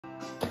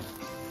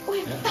Hi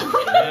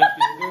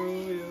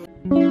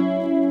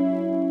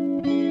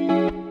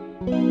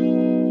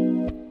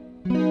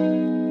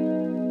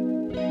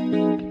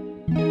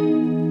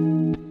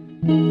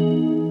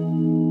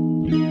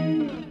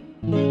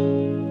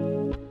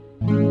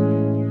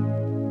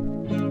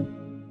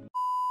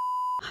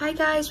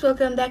guys,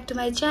 welcome back to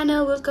my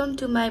channel. Welcome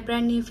to my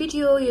brand new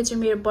video. यो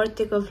चाहिँ मेरो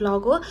बर्थडेको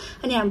vlog हो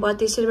अनि हामी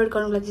बर्थडे सेलिब्रेट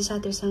गर्नको लागि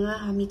साथीहरुसँग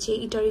हामी चाहिँ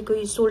इटरीको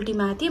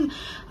सोल्टीमा थियौं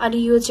अनि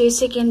यो चाहिँ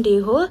सेकेन्ड डे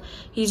हो।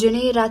 हिजो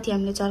नै राति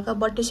हामीले चर्का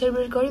बर्थडे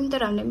सेलिब्रेट गर्यौं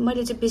तर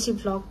मैले चाहिँ बेसी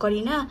vlog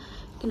गरिन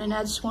किनभने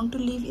I just want to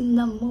live in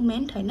the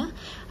moment हैन।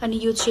 अनि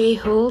यो चाहिँ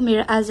हो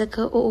मेरो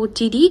आजको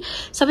OOTD।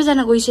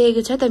 सबैजना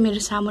गइसकेको छ त मेरो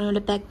सामानहरु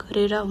प्याक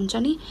गरेर हुन्छ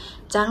नि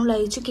जानु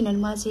लागेको छु किनभने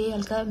म चाहिँ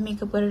हल्का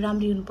मेकअप गरेर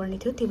राम्री हुनुपर्ने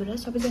थियो त्यही भएर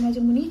सबैजना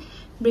चाहिँ मुनि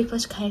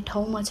ब्रेकफास्ट खाने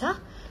ठाउँमा छ।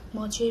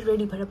 म चाहिँ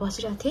रेडी भएर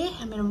बसिरहेको थिएँ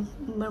मेरो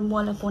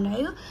मलाई फोन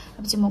आयो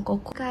अब चाहिँ म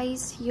गएको।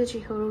 गाइस यो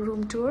चाहिँ हो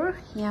रुम टुर।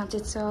 यहाँ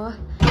चाहिँ छ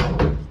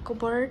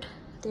कबर्ड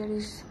देयर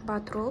इज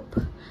बाथरोब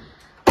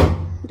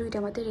दुईटा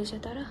मात्रै रहेछ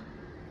तर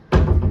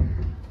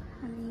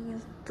अनि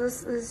this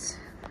is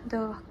the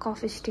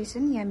coffee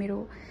station. यहाँ मेरो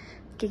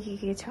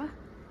के छ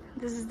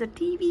दिस इज द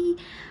टिभी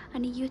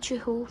अनि यो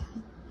चाहिँ हो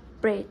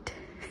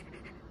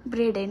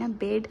ब्रेड हैन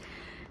बेड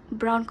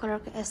ब्राउन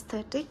कलरको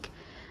एस्थेटिक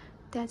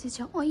त्यहाँ चाहिँ छ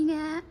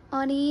ऐना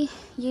अनि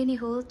यो नै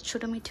हो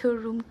छोटो मिठो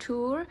रुम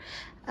टुर।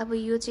 अब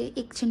यो चाहिँ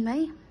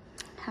एकछिनमै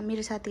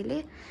मेरो साथीले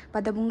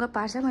भद्दाबुङ्गा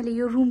पार्छ। मैले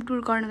यो रुम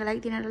टुर गर्नको लागि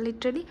तिनीहरूलाई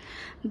लिटरली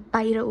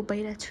बाहिर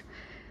उभिरहेको छु।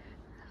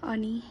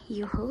 अनि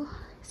यो हो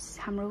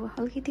हाम्रो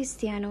अलिकति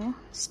सानो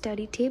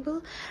स्टडी टेबल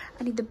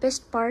अनि the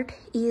best part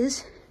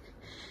is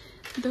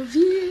the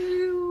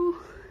view.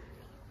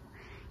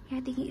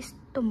 यहाँदेखि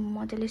यस्तो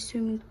मजाले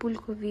स्विमिङ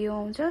पुलको भ्यू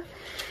आउँछ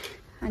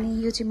अनि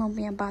यो चाहिँ म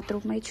यहाँ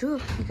बाथरुममै छु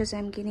because I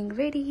am getting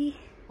ready.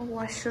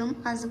 Washroom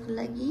आजको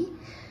लागि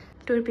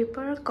toilet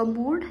paper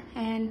commode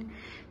and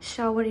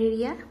shower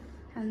area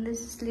and this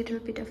is little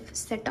beet of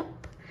setup.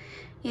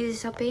 यो चाहिँ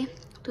सबै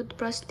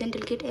टुथब्रस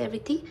डेन्टल किट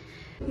एभ्रिथिङ।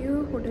 यो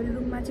होटल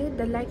रुममा चाहिँ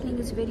the lightning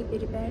is very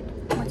bad.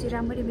 म चाहिँ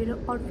राम्ररी मेरो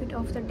outfit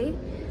of the day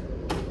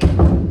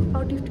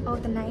outfit of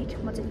the night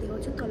म चाहिँ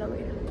देखाउँछु तल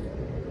गएर।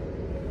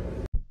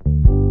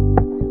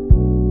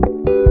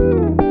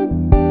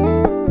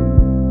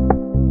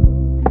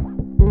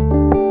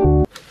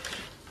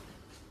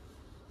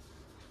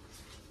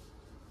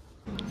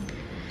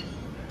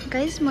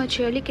 गाइस म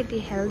चाहिँ अलिकति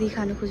हेल्दी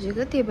खानु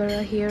खोजेको त्यही भएर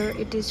हियर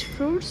इट इज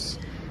फ्रुट्स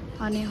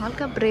अनि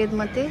हल्का ब्रेड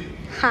मात्रै।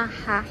 हा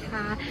हा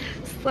हा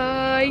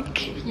साइक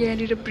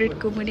यहाँनिर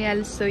ब्रेडको पनि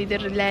हाल्छ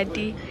इधर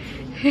ल्याटी।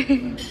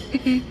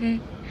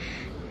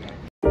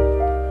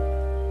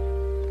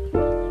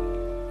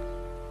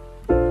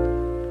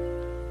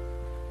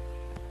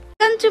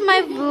 Welcome to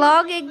my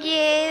vlog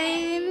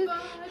again.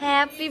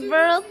 Happy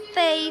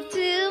birthday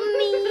to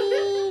me.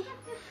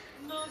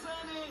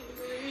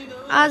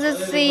 आज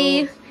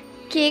चाहिँ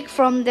केक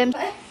फ्रम देम।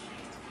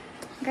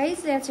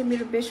 गाइस यहाँ चाहिँ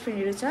मेरो बेस्ट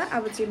फ्रेन्डहरु छ।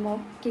 अब चाहिँ म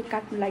केक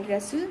काट्न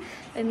लागिरहेको छु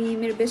अनि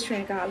मेरो बेस्ट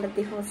फ्रेन्डको हालत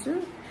देखाउँछु।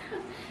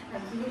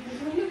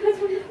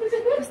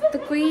 कस्तो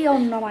कोही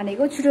आउनु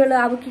नमानेको छिटो ल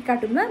अब केक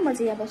काटौँ ल। म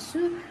चाहिँ यहाँ बस्छु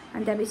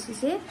अनि त्यसपछि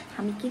चाहिँ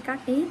हामी केक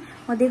काट्ने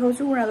म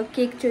देखाउँछु उनीहरूको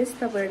केक चोइस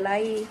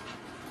तपाईँहरूलाई।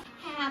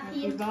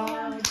 Happy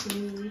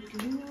birthday to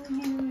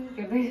you.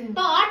 त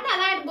हट न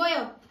लाइट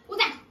गयो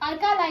उता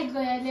हल्का लाइट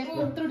गयो अहिले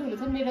यत्रो ठुलो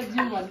छ मेरो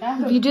जिउ भन्दा।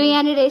 भिडियो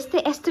यहाँनिर यस्तै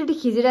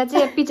खिचेर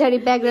चाहिँ पछाडि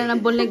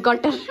ब्याकग्राउन्डमा बोल्ने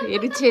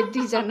गटरहरू छ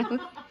दुईजना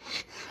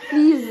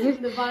प्लिज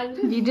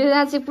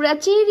भिडियोमा चाहिँ पुरा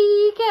चेरी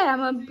क्या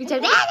आमा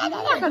पछाडि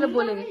गरेर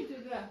बोलेको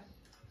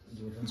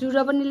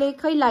जुरा पनि ले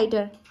खै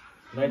lighter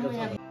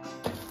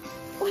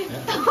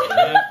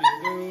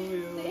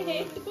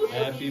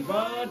happy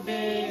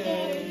birthday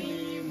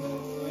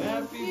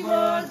happy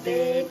birthday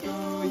to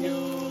you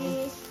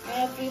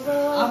happy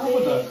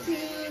birthday to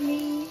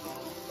me.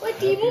 ओइ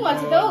टिमु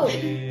भन्छ त हौ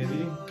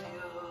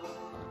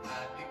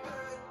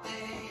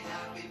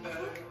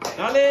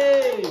ताले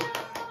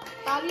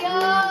तालिया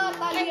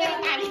तालिया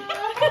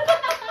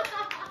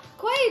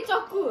खोइ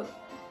चक्कु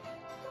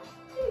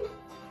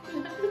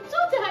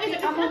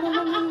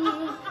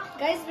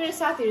गाइस मेरो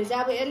साथीहरु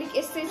चाहिँ अब अलिक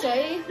यस्तै छ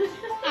है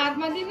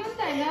हातमा दिनु नि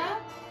त हैन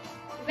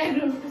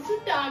ब्याकग्राउन्डको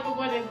सुट्टा आको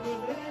बनेको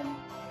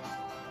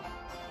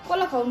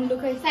कोला खाउनु लु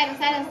खै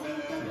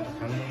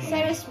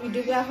साइरस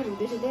भिडियोग्राफर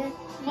हुँदैछ त्यहाँ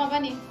म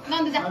पनि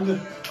नन्दु जा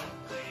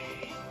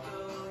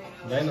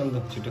जाइन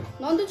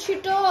नन्दु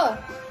छिटो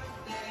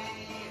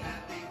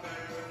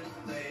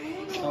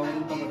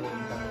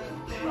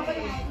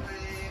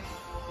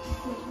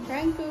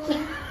thank you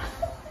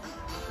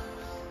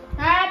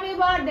happy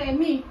birthday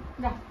me.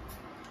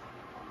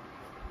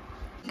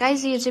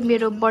 Guys यो चाहिँ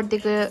मेरो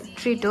बर्थडेको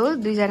ट्रिट हो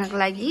दुईजनाको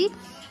लागि।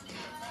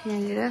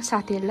 यहाँनिर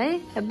साथीहरूलाई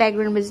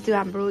ब्याकग्राउन्डमा चाहिँ त्यो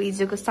हाम्रो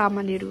हिजोको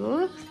सामानहरू हो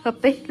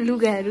सबै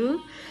लुगाहरू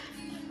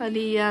अनि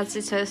यहाँ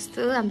चाहिँ छ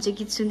यस्तो हामी चाहिँ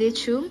गीत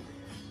सुन्दैछु।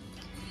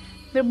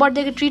 मेरो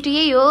बर्थडेको ट्रिट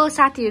यही हो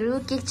साथीहरू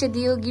केक चाहिँ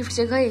दियो गिफ्ट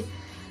चाहिँ खै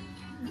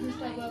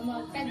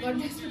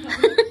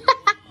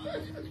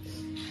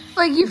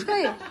ओइ गिफ्ट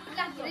खै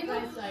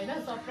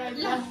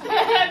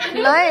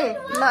ल है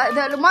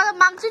ल म त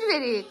माग्छु नि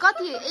फेरि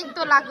कति 1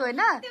 तोलाको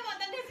होइन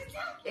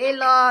ए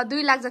ल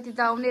 2 लाख जति त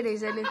आउने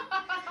रहेछ ले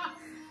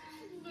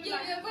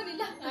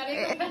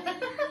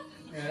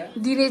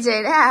दिने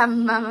चाहिँ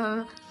आमा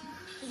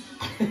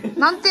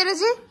नाम तेरो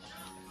चाहिँ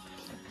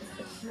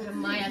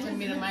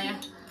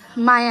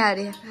माया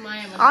अरे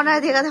अनुहार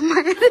देखा त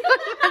माया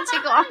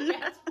मान्छेको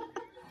अनुहार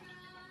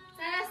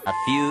A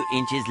few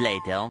inches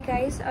later.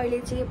 Guys, अहिले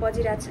चाहिँ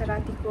बजिरहेको छ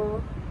रातिको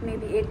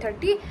मेबी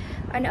 8:30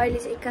 अनि अहिले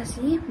चाहिँ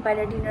एक्कासी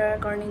बाहिर डिनर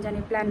गर्ने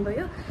जाने प्लान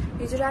भयो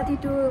हिजो राति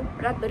त्यो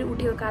रातभरि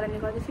उठेको कारणले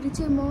गर्दा फेरि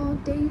चाहिँ म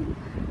त्यही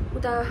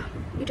उता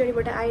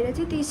इटरीबाट आएर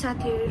चाहिँ त्यही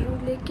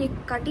साथीहरूले केक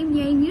काट्यौँ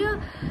यहीँनिर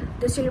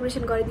त्यो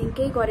सेलिब्रेसन गरिदिनु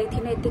केही गरेको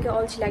थिएन यत्तिकै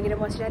अल्छी लागेर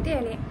बसिरहेको थिएँ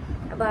अनि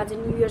अब आज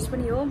न्यू इयर्स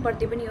पनि हो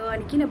बर्थडे पनि हो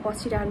अनि किन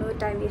बसिरहनु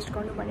टाइम वेस्ट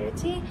गर्नु भनेर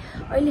चाहिँ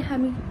अहिले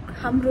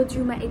हाम्रो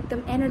जिउमा एकदम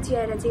एनर्जी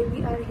आएर चाहिँ we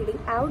are heading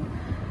out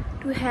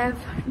to have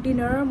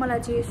dinner मलाई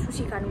चाहिँ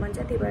सुसी खानु मन छ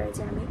त्यही भएर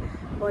चाहिँ हामी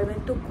भयो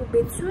भने तोकको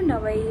बेच्छु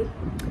नभए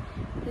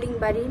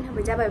लिङबारी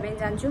नभए जहाँ भयो भने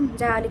जान्छौँ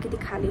जहाँ अलिकति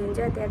खाली हुन्छ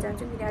त्यहाँ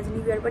जान्छौँ किन आज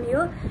न्यू इयर पनि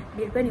हो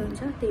भिड पनि हुन्छ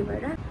त्यही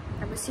भएर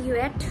अब सी यु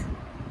एट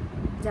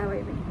जहाँ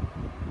भयो भने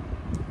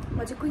म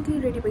चाहिँ क्विकली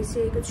रेडी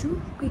भइसकेको छु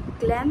क्विक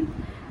ग्ल्याम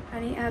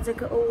अनि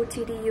आजको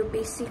ओटिडी यो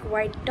बेसिक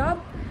वाइट टप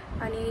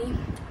अनि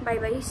by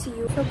by C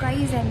you so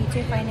guys हामी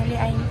चाहिँ फाइनली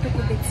आयौँ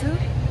तोकको बेच्छु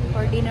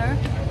फर डिनर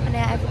अनि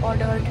आई हेभ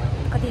अर्डर्ड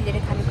कति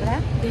धेरै खानेकुरा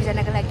 2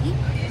 जनाको लागि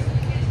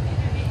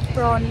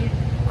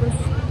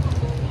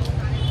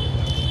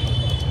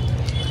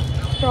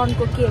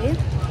प्रनको के अरे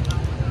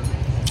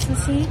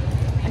सुसी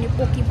अनि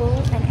पोकिबल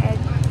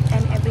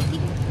एन्ड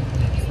एभ्रिथिङ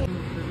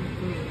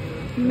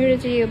मेरो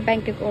चाहिँ यो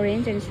Bangkok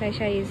orange and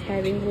Saisa is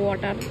having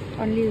water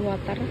only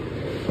water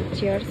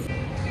cheers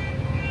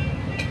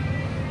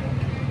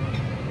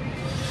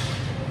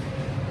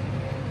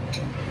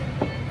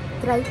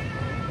dry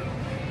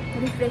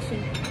refreshing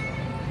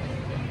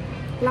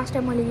last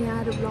time मैले यहाँ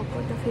आएर ब्लग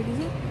गर्दाखेरि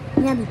चाहिँ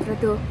यहाँभित्र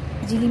त्यो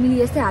झिलिमिली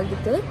जस्तै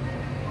हालिदिएको है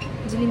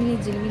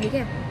झिलिमिली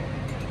क्या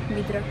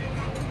भित्र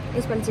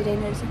यसपालि चाहिँ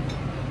रहेन रहेछ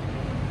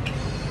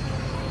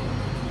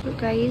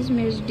गाइज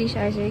मेरो डिस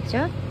आइसकेको छ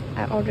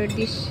आई अर्डर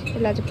डिस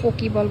यसलाई चाहिँ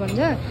पोकीबल भन्छ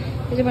यो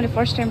चाहिँ मैले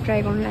फर्स्ट टाइम ट्राई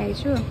गर्नु लागेको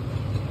छु यो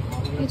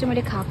चाहिँ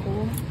मैले खाएको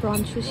प्रन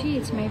सुसी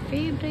इट्स माई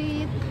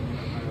फेभरेट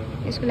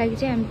यसको लागि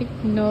चाहिँ आम बिट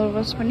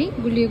नर्भस पनि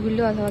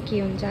गुलियो अथवा के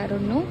हुन्छ I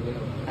don't know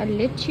I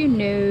let you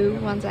no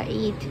once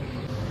I it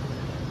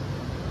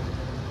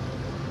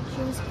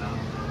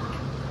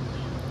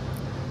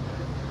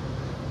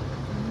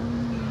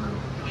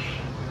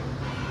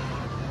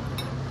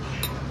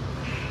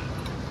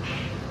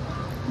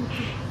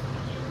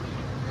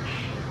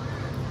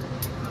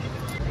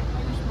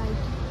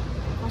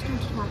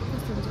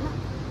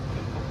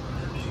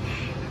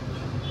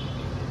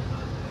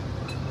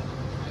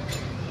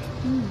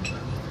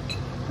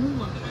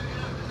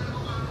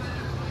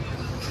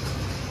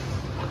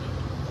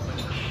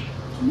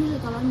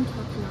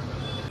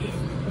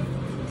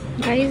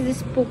Guys,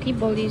 this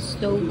pokeball is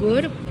so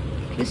good,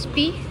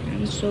 crispy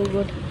and so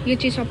good. यो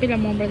चाहिँ सबैलाई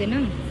मन पर्दैन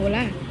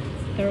होला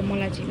तर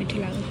मलाई चाहिँ मिठो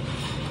लाग्यो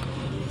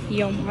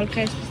यम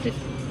हल्का यस्तो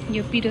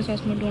यो पिरो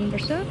ससमा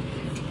डुल्नुपर्छ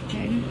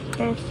एन्ड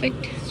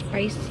पर्फेक्ट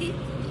स्पाइसी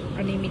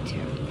अनि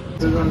मिठो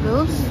हाम्रो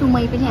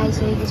सुमई पनि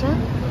आइसकेको छ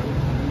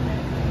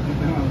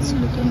It's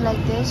looking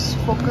like this.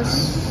 Focus.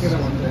 Yes.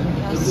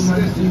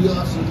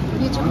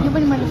 यो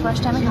पनि मैले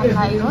फर्स्ट टाइमै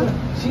खाएको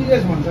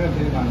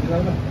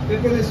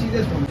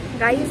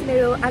गाइस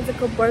मेरो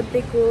आजको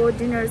बर्थडेको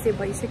डिनर चाहिँ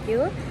भइसक्यो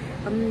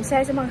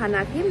सायदसम्म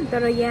खाना थिएँ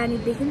तर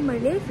यहाँनिरदेखि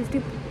मैले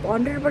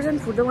 100%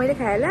 फुड त मैले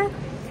खाएँ होला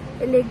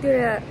यसले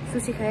 1-2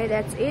 सुसी खाएँ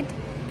द्याट्स इट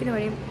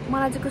किनभने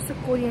मलाई चाहिँ कस्तो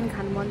कोरियन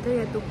खानु मन थियो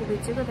या तोकको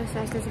बेचेको तर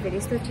सायसलाई चाहिँ धेरै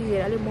यस्तो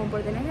चिजहरू अलिक मन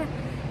पर्दैन क्या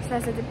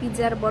सायसलाई चाहिँ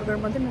पिज्जा र बर्गर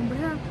मात्रै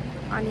मनपर्छ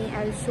अनि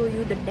I will so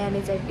you the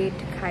damage I did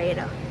खाएर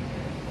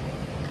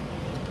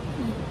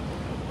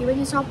यो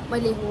पनि सब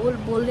मैले होल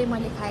बोल्दै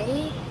मैले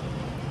खाएँ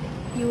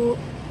यो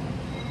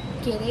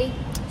के अरे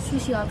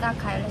सुसी हल्का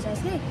खाएर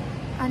सायसले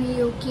अनि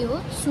यो के हो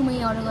सुमई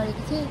अर्डर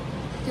गरेको थिएँ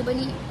त्यो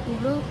पनि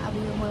ठुलो अब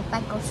यो म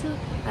प्याक गर्छु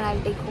अनि आई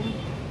टेक होम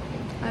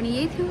अनि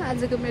यही थियो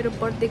आजको मेरो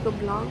बर्थडेको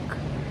भ्लग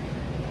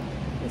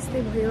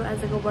यस्तै भयो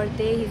आजको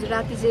बर्थडे हिजो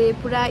राति चाहिँ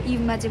पुरा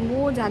इभमा चाहिँ म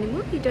जाने म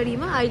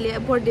इटरीमा अहिले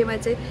बर्थडेमा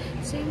चाहिँ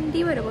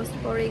सेन्डी भएर बस्नु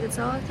परेको छ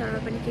तर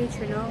पनि केही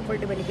छैन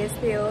बर्थडे भनेको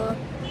यस्तै हो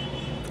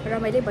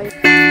रमाइलो भयो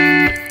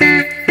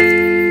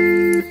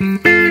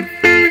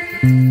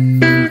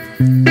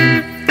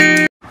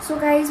सो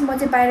गाइज म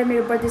चाहिँ बाहिर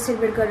मेरो बर्थडे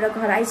सेलिब्रेट गरेर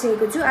घर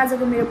आइसकेको छु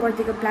आजको मेरो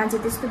बर्थडेको प्लान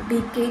चाहिँ त्यस्तो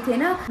बिग केही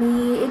थिएन अनि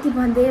यति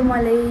भन्दै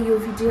मलाई यो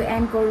भिडियो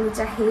एन्ड गर्नु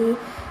चाहे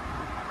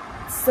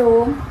So,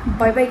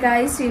 bye bye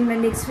guys, see you in my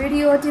next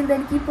video. Till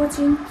then, keep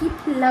watching,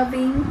 keep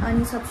loving,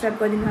 and subscribe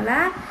गरिदिनु होला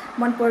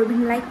मन पर्यो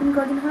भने लाइक पनि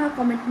गरिदिनु होला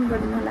कमेन्ट पनि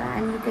गरिदिनु होला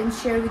and you can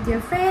share with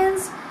your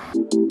friends.